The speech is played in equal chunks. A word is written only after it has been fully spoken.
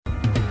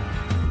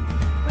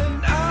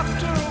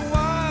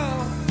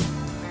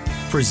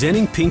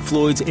Presenting Pink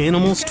Floyd's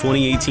Animals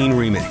 2018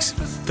 remix,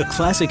 the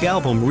classic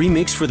album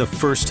remixed for the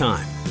first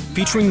time,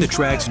 featuring the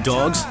tracks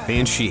Dogs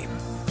and Sheep.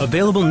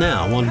 Available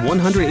now on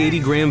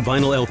 180-gram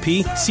vinyl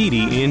LP,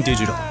 CD, and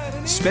digital.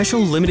 Special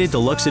limited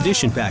deluxe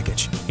edition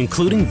package,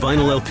 including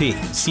vinyl LP,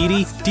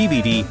 CD,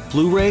 DVD,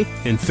 Blu-ray,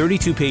 and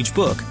 32-page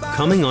book,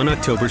 coming on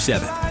October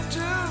 7th.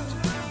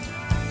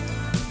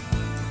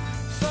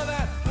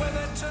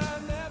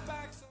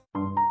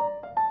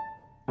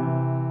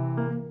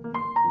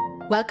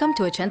 Welcome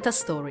to Ecenta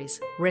Stories,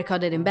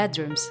 recorded in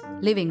bedrooms,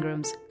 living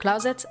rooms,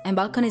 closets, and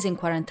balconies in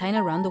quarantine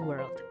around the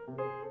world.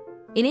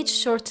 In each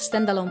short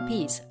standalone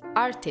piece,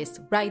 artists,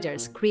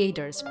 writers,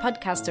 creators,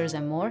 podcasters,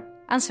 and more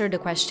answer the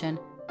question,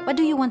 what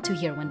do you want to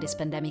hear when this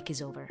pandemic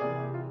is over?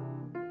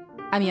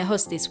 I'm your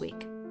host this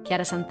week,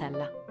 Chiara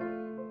Santella.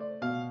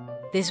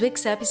 This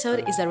week's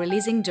episode is a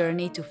releasing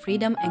journey to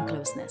freedom and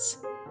closeness.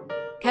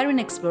 Karen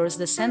explores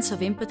the sense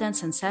of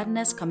impotence and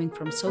sadness coming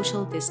from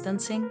social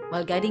distancing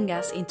while guiding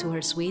us into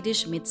her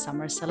Swedish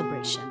midsummer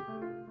celebration,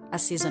 a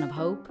season of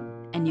hope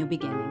and new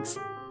beginnings.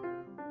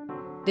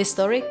 This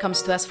story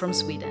comes to us from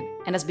Sweden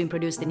and has been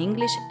produced in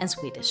English and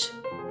Swedish.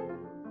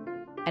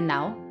 And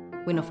now,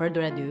 with no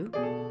further ado,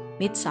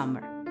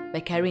 Midsummer by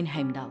Karin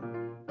Heimdall.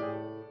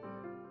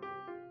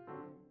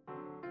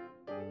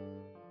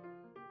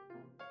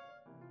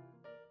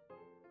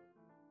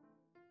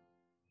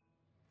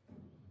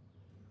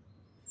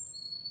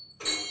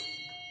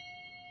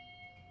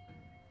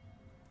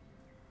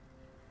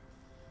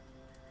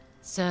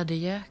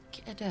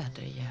 Södergök är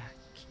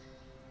dödergök.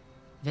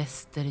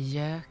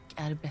 Västergök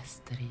är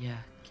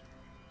bästergök.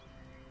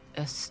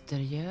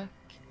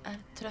 Östergök är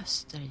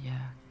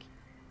tröstergök.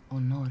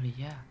 Och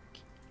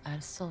norrgök är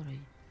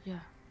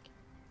sorggök.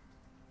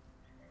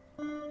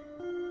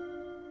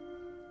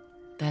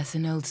 There's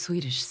an old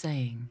Swedish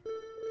saying.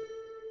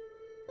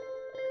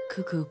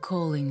 Cuckoo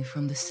calling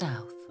from the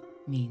south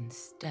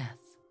means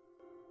death.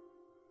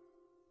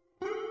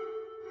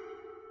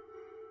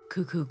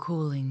 Cuckoo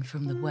calling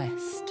from the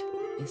west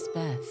is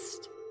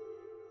best.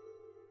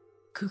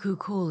 Cuckoo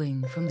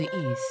calling from the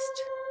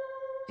east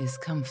is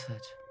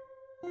comfort.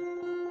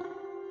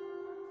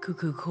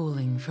 Cuckoo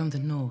calling from the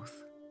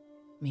north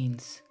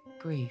means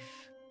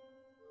grief.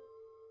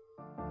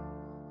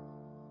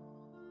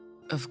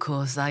 Of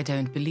course, I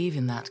don't believe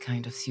in that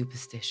kind of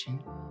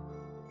superstition,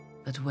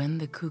 but when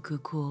the cuckoo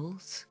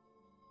calls,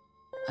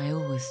 I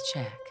always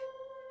check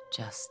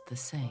just the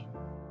same.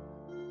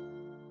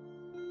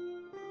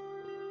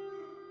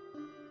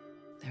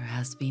 There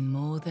has been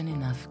more than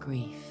enough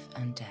grief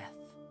and death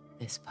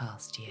this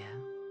past year.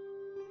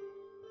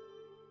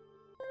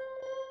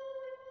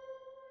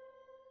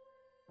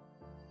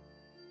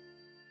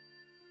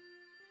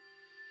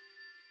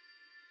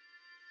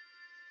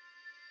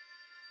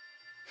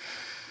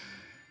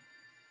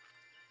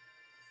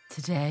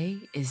 Today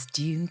is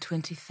June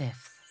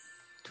 25th,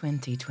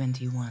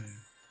 2021.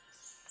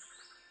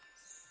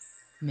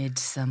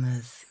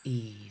 Midsummer's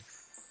Eve.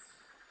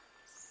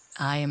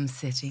 I am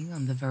sitting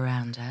on the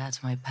veranda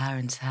at my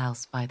parents'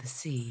 house by the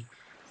sea,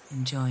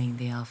 enjoying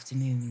the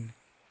afternoon.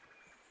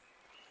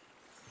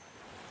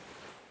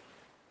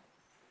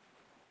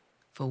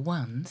 For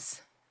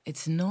once,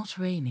 it's not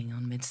raining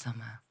on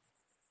midsummer.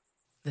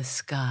 The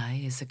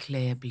sky is a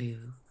clear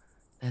blue,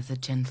 there's a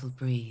gentle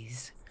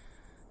breeze,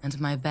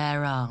 and my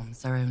bare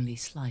arms are only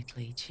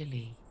slightly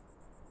chilly.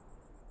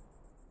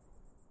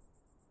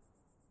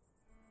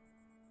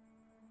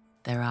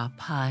 There are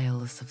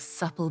piles of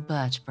supple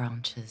birch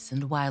branches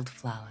and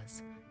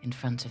wildflowers in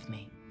front of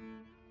me.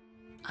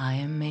 I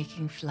am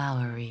making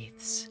flower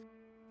wreaths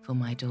for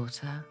my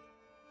daughter,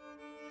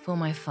 for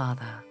my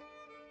father,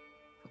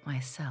 for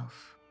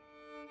myself.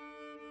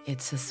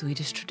 It's a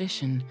Swedish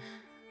tradition,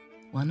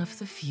 one of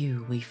the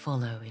few we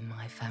follow in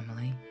my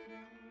family.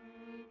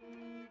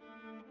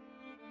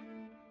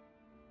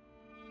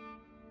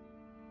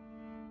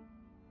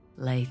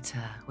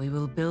 Later, we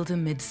will build a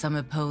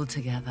midsummer pole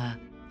together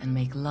and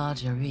make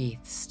larger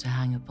wreaths to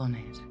hang upon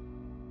it,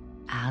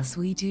 as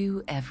we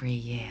do every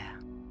year,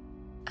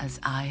 as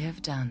I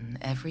have done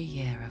every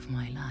year of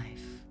my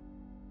life,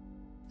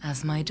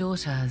 as my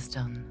daughter has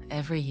done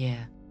every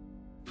year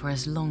for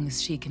as long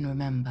as she can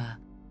remember,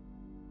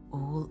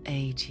 all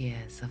 8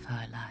 years of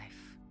her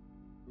life,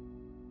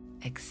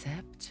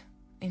 except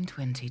in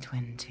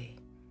 2020.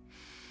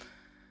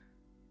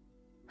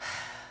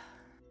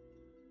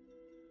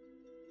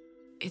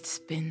 It's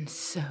been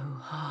so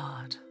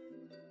hard.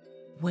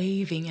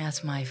 Waving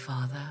at my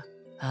father,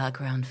 her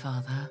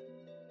grandfather,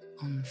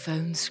 on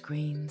phone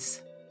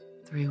screens,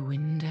 through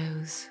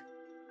windows,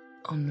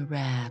 on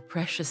rare,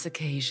 precious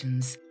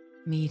occasions,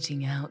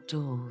 meeting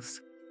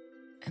outdoors,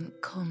 and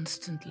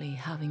constantly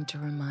having to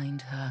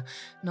remind her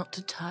not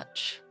to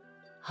touch,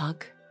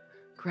 hug,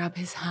 grab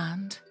his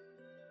hand,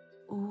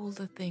 all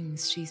the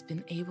things she's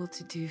been able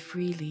to do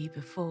freely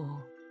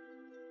before.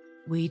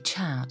 We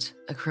chat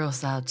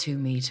across our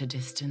 2-meter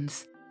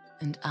distance,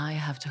 and I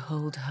have to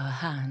hold her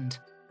hand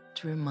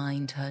to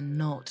remind her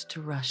not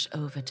to rush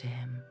over to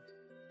him.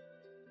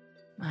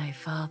 My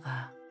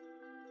father,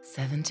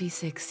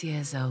 76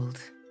 years old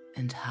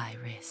and high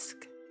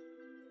risk.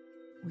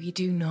 We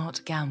do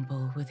not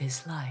gamble with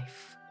his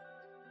life.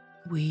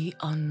 We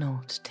are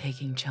not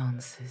taking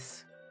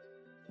chances.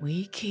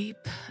 We keep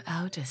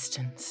our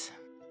distance.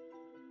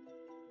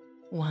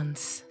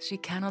 Once, she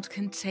cannot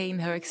contain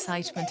her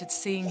excitement at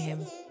seeing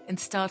him and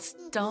starts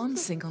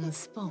dancing on the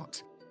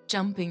spot,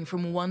 jumping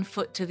from one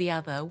foot to the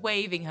other,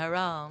 waving her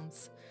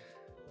arms.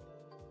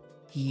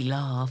 He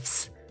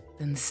laughs,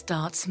 then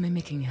starts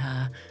mimicking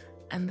her,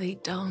 and they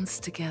dance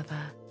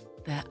together,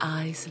 their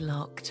eyes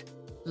locked,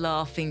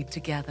 laughing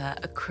together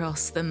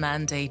across the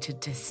mandated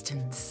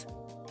distance.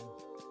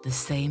 The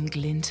same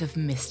glint of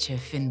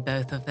mischief in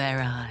both of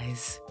their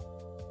eyes.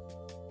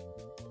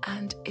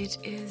 And it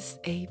is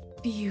a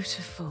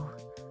beautiful,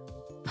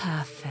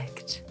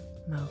 perfect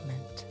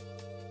moment.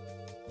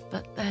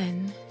 But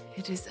then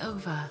it is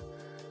over,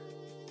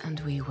 and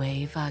we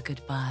wave our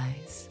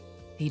goodbyes.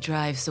 He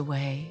drives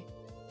away,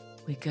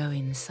 we go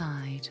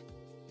inside,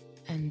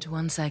 and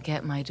once I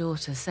get my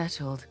daughter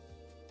settled,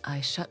 I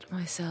shut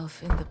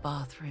myself in the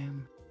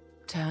bathroom,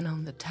 turn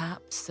on the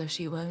taps so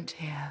she won't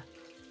hear,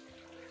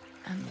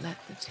 and let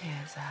the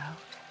tears out.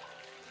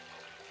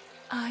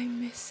 I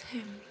miss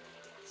him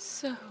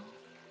so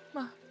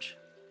much.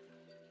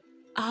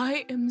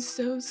 I am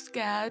so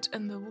scared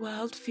and the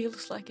world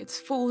feels like it's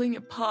falling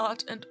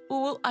apart, and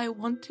all I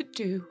want to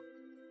do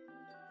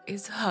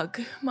is hug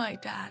my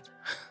dad.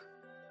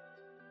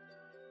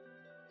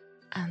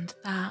 And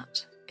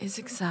that is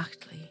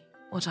exactly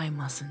what I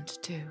mustn't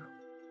do.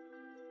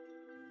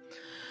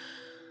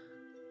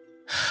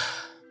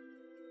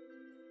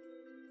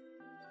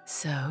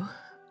 So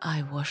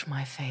I wash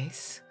my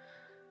face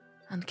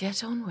and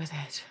get on with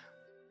it.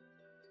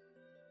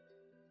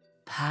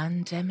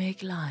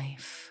 Pandemic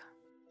life,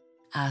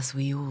 as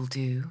we all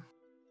do.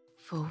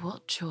 For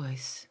what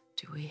choice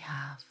do we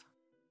have?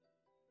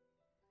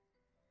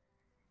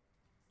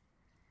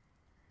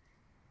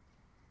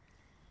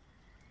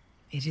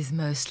 It is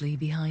mostly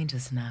behind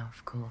us now,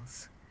 of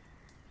course.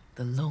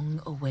 The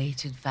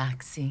long-awaited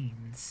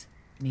vaccines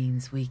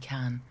means we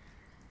can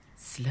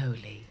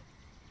slowly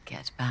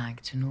get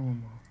back to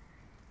normal.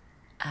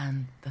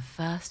 And the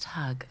first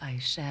hug I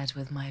shared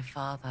with my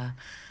father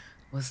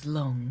was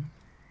long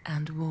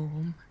and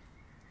warm,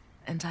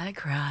 and I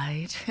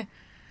cried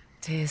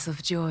tears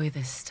of joy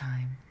this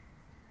time.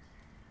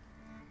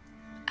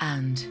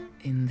 And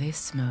in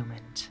this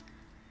moment,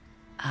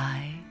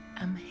 I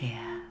am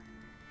here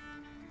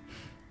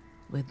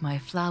with my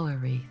flower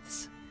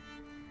wreaths.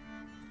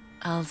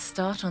 I'll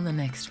start on the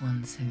next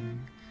one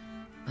soon,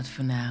 but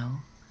for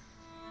now,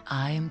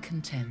 I am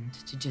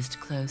content to just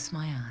close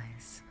my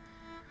eyes,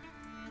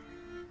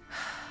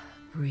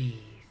 breathe,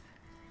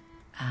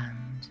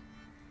 and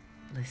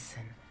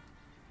listen.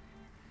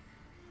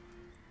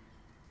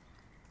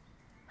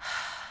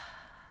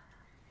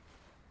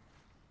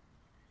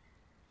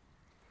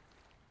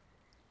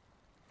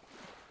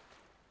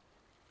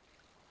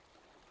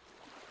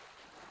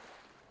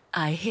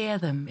 I hear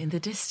them in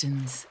the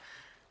distance.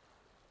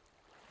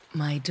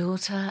 My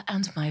daughter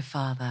and my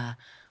father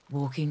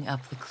walking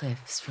up the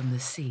cliffs from the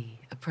sea,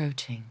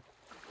 approaching.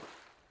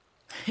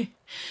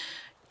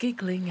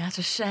 Giggling at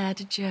a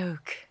shared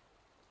joke.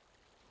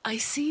 I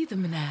see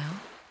them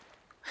now.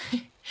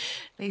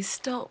 They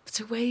stop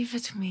to wave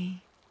at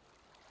me.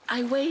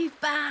 I wave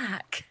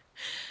back.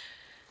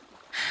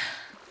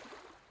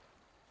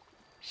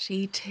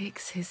 She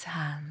takes his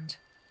hand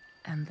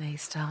and they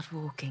start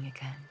walking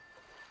again.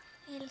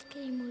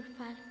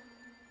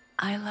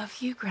 I love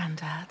you,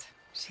 Grandad,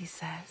 she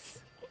says.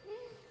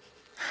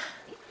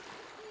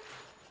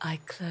 I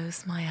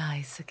close my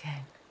eyes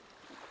again,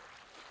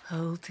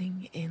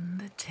 holding in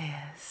the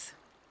tears.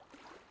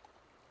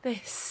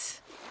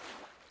 This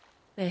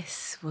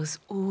was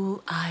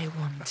all I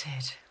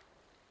wanted.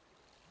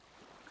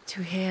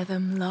 To hear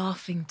them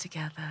laughing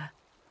together,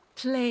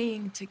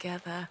 playing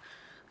together,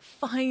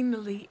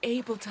 finally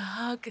able to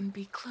hug and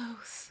be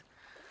close.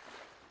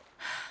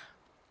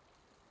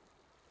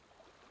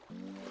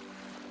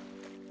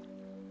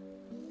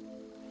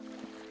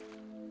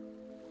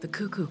 The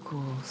cuckoo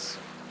calls.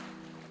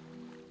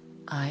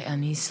 I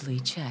uneasily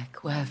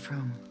check where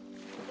from.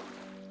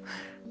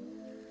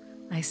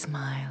 I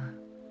smile.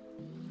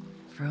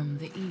 From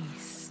the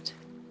east.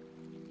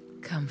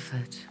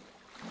 Comfort.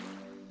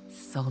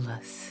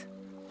 Solace.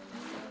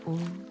 All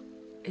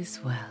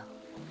is well.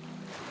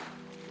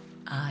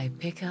 I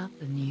pick up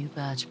a new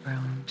birch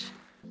branch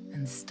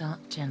and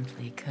start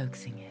gently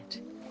coaxing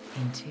it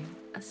into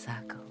a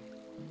circle.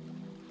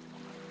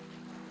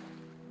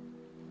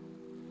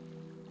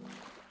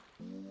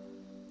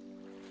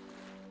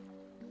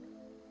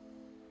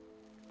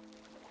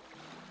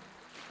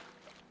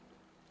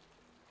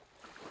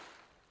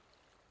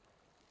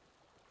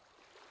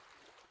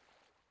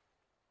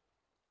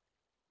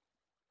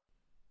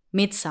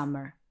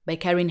 Midsummer by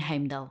Karin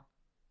Heimdall,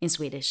 in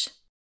Swedish.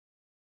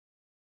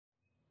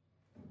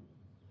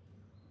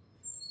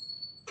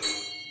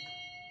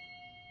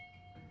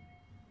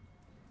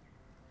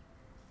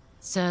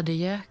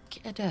 Södergök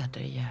är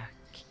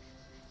dödergök.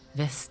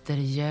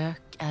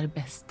 Västergök är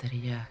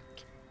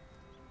bästergök,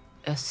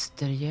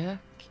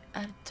 östergök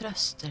är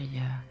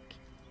tröstergök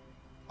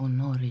och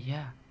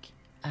norrgök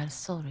är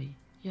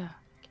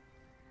sorggök.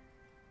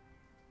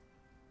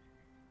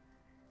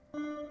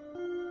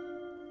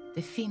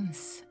 Det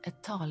finns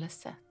ett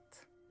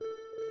talesätt.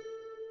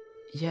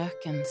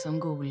 Göken som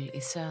gol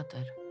i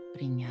söder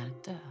bringar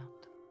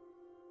död.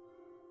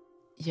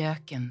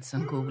 Göken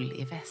som gol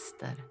i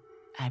väster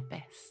är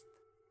bäst.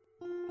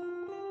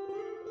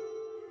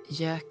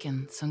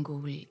 Göken som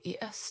gol i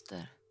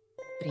öster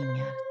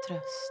bringar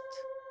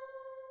tröst.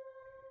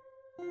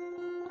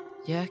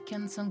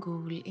 Göken som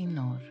gol i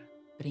norr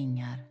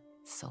bringar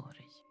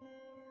sorg.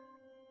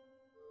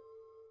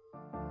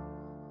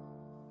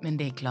 Men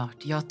det är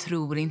klart, jag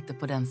tror inte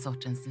på den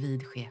sortens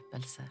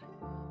vidskepelser.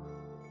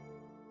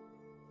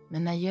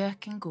 Men när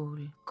göken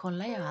gol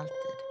kollar jag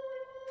alltid,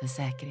 för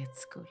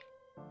säkerhets skull.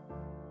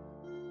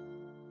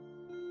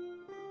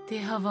 Det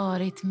har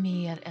varit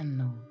mer än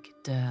nog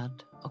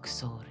död och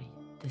sorg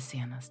det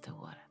senaste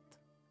året.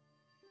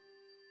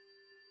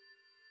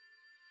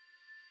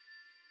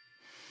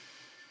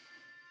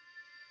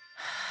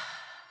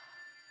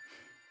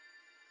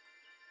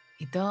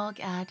 Idag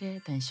är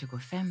det den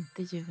 25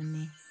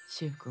 juni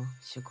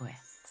 2021.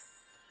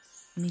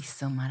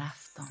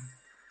 Midsommarafton.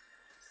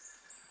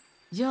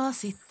 Jag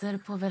sitter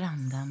på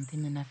verandan till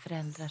mina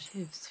föräldrars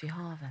hus vid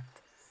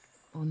havet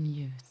och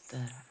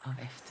njuter av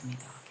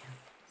eftermiddagen.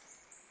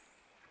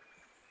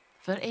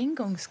 För en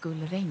gångs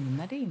skull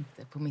regnar det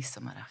inte på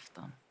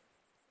midsommarafton.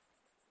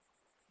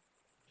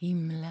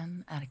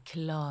 Himlen är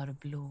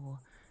klarblå,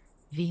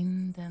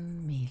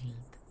 vinden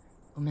mild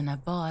och mina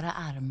bara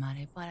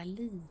armar är bara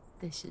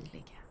lite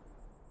kyliga.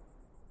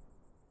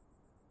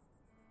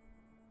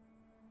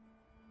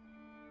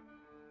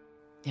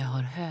 Jag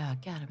har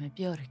högar med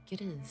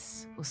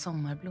björkris och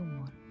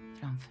sommarblommor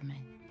framför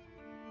mig.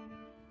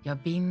 Jag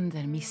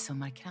binder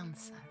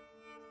midsommarkransar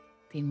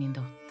till min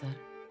dotter,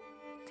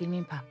 till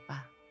min pappa,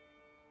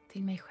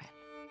 till mig själv.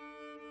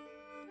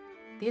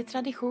 Det är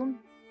tradition,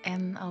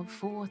 en av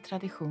få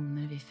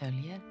traditioner vi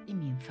följer i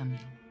min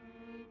familj.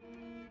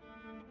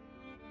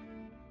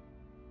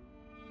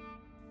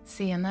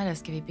 Senare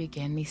ska vi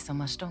bygga en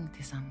midsommarstång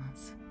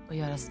tillsammans och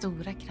göra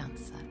stora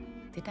kransar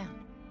till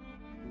den.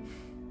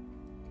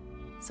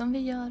 Som vi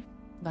gör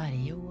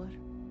varje år.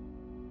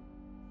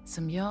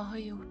 Som jag har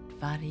gjort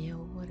varje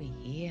år i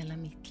hela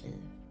mitt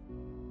liv.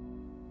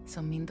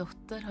 Som min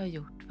dotter har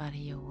gjort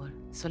varje år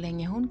så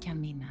länge hon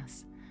kan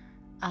minnas.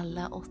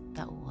 Alla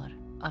 8 år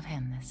av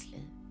hennes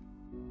liv.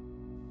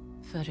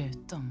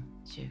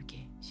 Förutom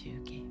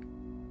 2020.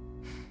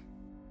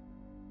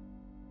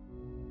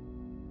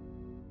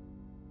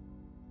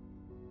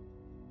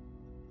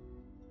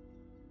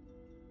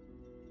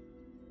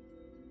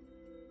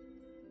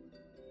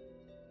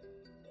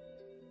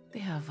 Det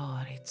har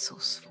varit så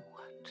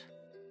svårt.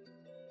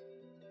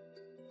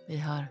 Vi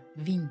har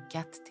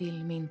vinkat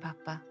till min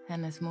pappa,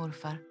 hennes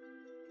morfar,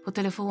 på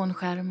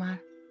telefonskärmar,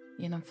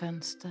 genom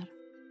fönster.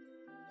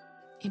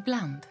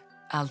 Ibland,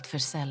 allt för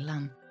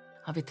sällan,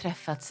 har vi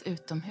träffats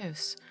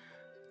utomhus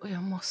och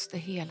jag måste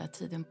hela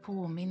tiden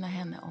påminna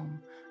henne om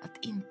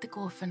att inte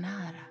gå för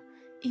nära,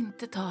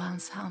 inte ta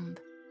hans hand.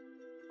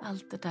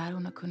 Allt det där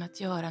hon har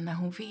kunnat göra när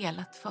hon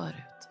velat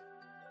förut.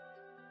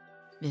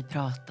 Vi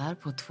pratar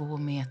på 2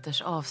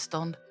 meters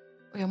avstånd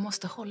och jag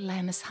måste hålla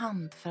hennes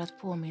hand för att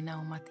påminna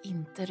om att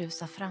inte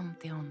rusa fram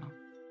till honom.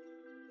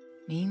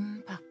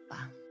 Min pappa,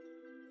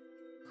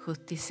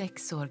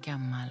 76 år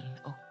gammal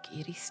och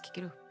i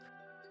riskgrupp.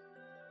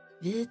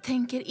 Vi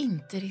tänker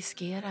inte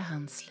riskera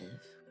hans liv.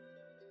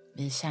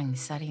 Vi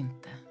chansar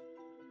inte.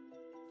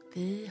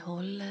 Vi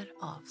håller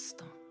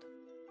avstånd.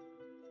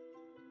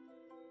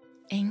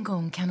 En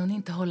gång kan hon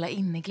inte hålla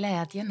inne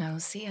glädjen när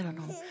hon ser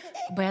honom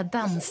och börjar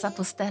dansa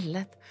på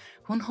stället.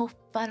 Hon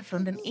hoppar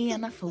från den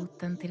ena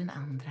foten till den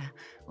andra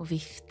och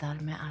viftar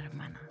med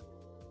armarna.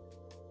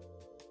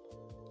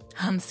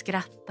 Han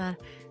skrattar,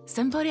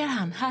 sen börjar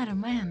han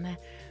härma henne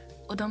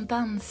och de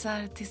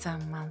dansar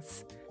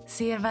tillsammans,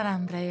 ser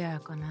varandra i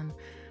ögonen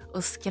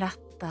och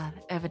skrattar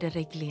över det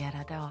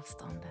reglerade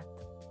avståndet.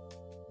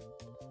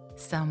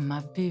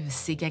 Samma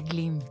busiga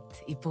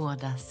glimt i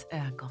bådas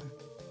ögon.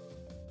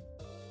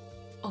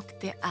 Och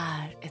det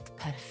är ett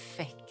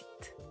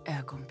perfekt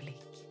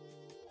ögonblick.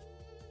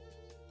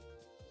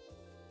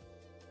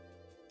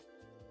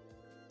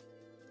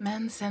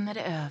 Men sen är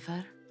det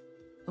över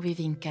och vi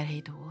vinkar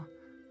hej då.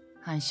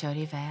 Han kör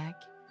iväg.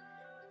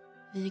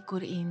 Vi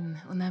går in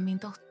och när min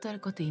dotter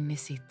gått in i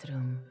sitt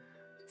rum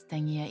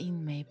stänger jag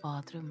in mig i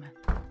badrummet.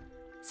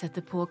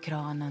 Sätter på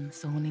kranen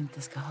så hon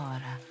inte ska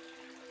höra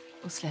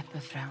och släpper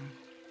fram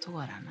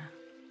tårarna.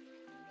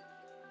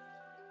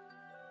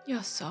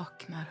 Jag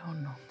saknar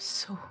honom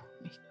så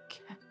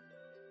mycket.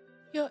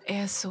 Jag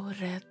är så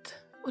rädd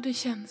och det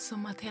känns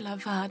som att hela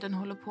världen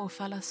håller på att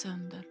falla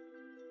sönder.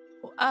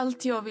 Och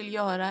allt jag vill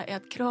göra är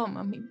att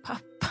krama min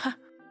pappa.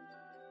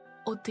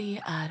 Och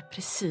det är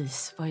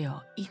precis vad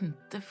jag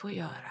inte får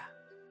göra.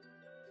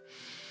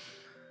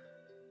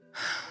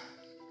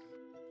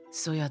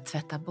 Så jag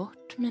tvättar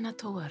bort mina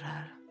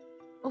tårar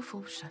och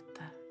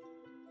fortsätter.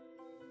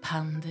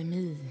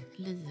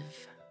 Pandemiliv.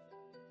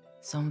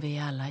 Som vi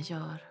alla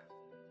gör.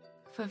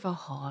 För vad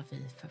har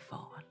vi för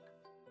val?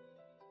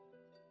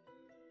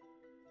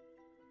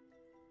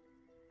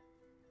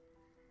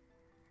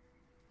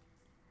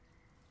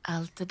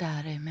 Allt det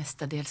där är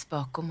mestadels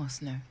bakom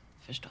oss nu,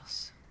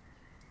 förstås.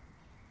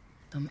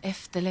 De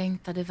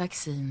efterlängtade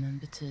vaccinen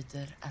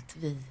betyder att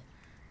vi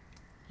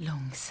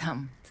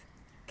långsamt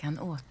kan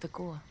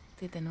återgå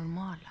till det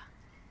normala.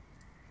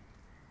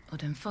 Och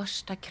den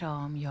första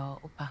kram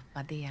jag och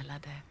pappa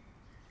delade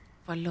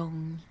var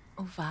lång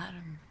och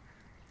varm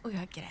och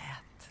jag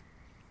grät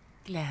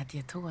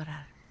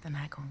glädjetårar den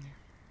här gången.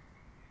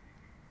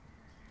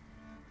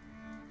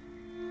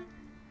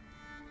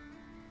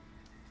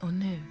 Och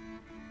nu,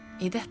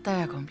 i detta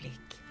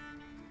ögonblick,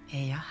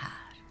 är jag här.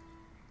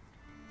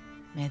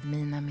 Med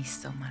mina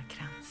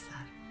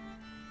midsommarkransar.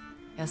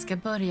 Jag ska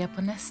börja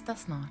på nästa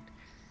snart.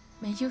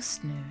 Men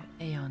just nu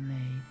är jag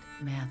nöjd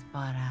med att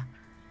bara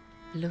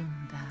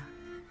blunda,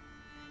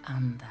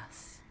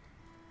 andas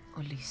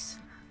och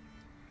lyssna.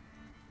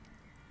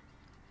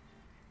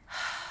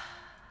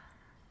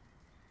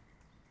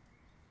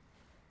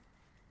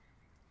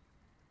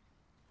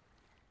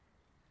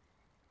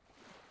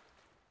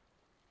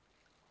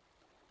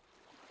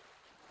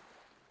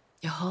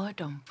 Jag hör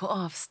dem på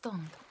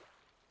avstånd.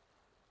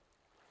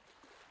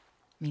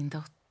 Min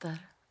dotter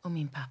och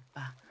min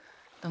pappa,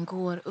 de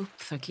går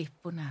upp för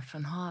klipporna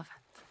från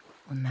havet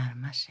och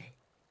närmar sig.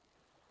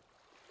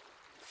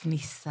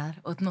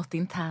 Fnissar åt något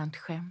internt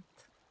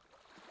skämt.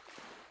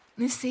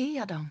 Nu ser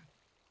jag dem.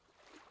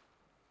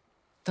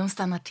 De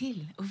stannar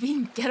till och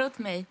vinkar åt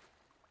mig.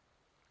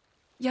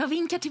 Jag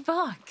vinkar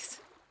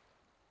tillbaks.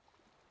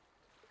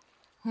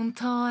 Hon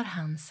tar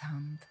hans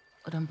hand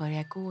och de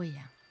börjar gå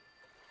igen.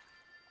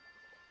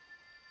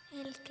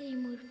 Jag älskar dig,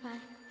 morfar.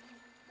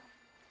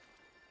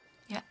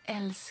 Jag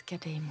älskar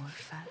dig,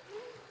 morfar,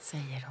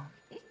 säger hon.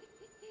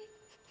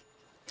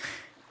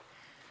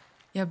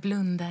 Jag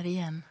blundar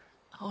igen,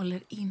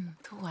 håller in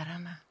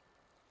tårarna.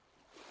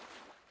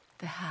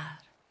 Det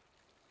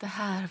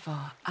här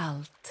var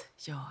allt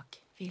jag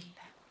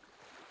ville.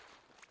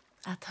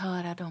 Att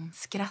höra dem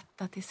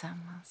skratta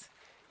tillsammans,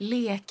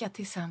 leka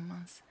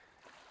tillsammans.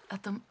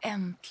 Att de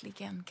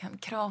äntligen kan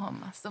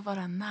kramas och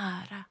vara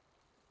nära.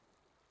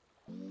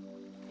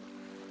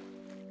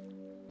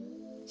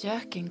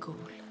 Göken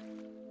gol.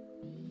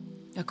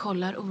 Jag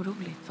kollar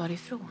oroligt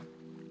varifrån.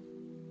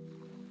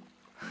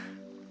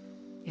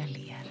 Jag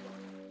ler.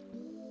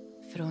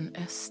 Från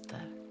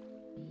öster.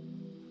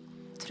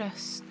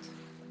 Tröst.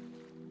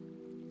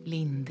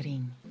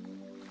 Lindring.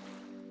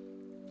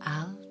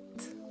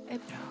 Allt är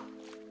bra.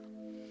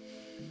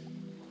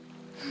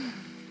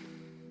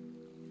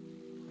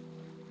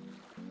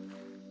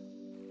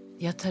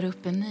 Jag tar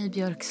upp en ny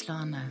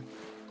björkslana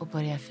och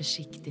börjar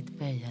försiktigt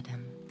böja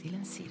den till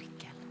en cirkel.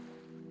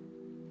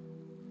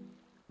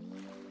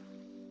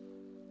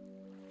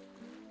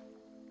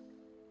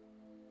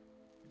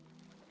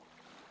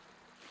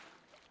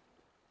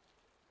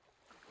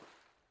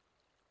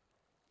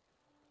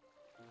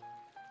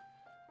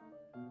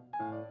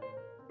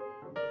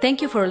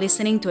 Thank you for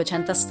listening to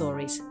Ochenta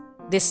Stories.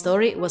 This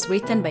story was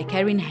written by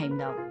Karin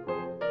Heimdall.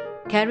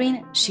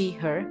 Karin, she,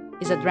 her,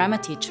 is a drama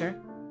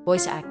teacher,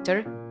 voice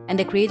actor, and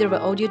the creator of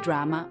audio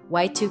drama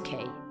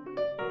Y2K.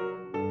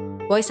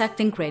 Voice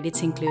acting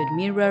credits include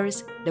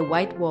Mirrors, The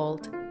White Wall,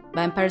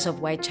 Vampires of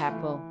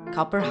Whitechapel,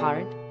 Copper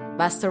Heart,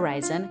 Vast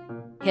Horizon,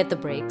 Hit the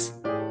Brakes,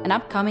 and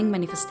upcoming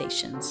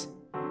manifestations.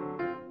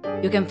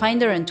 You can find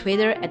her on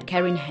Twitter at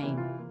Karin Heim.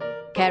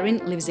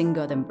 Karin lives in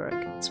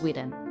Gothenburg,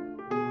 Sweden.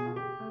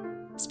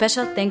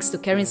 Special thanks to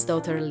Karin's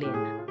daughter,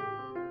 Lynn.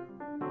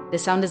 The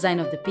sound design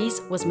of the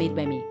piece was made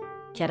by me,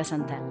 Chiara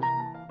Santella.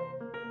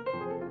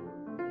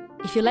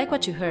 If you like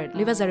what you heard,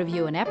 leave us a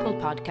review on Apple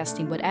Podcast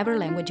in whatever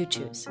language you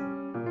choose.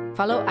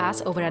 Follow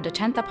us over at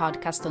Ochenta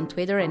Podcast on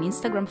Twitter and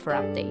Instagram for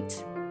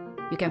updates.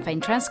 You can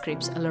find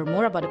transcripts and learn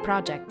more about the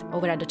project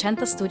over at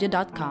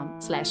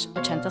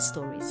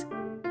ochentastudio.com/ochentastories.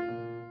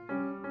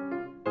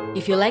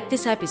 If you like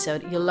this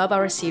episode, you'll love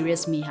our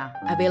series Miha,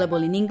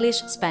 available in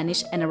English,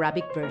 Spanish, and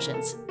Arabic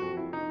versions.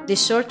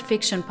 This short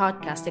fiction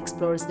podcast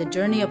explores the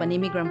journey of an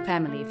immigrant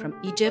family from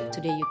Egypt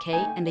to the UK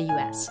and the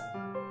US.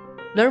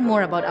 Learn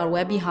more about our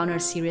Webby Honor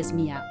series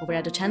Mia over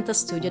at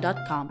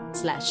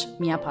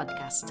ochentastudio.com/Mia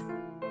Podcast.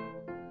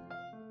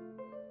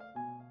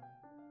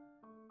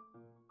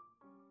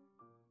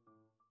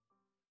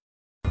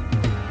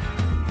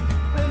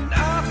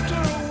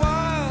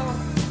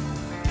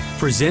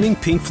 Presenting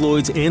Pink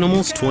Floyd's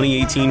Animals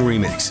 2018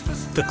 remix,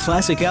 the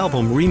classic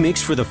album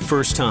remixed for the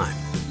first time,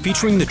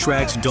 featuring the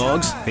tracks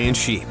Dogs and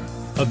Sheep.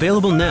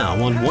 Available now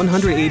on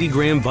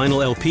 180-gram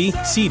vinyl LP,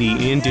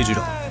 CD, and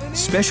digital.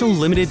 Special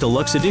limited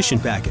deluxe edition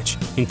package,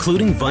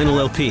 including vinyl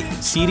LP,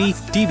 CD,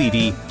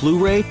 DVD,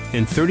 Blu-ray,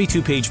 and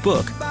 32-page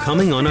book,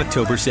 coming on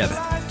October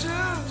 7th.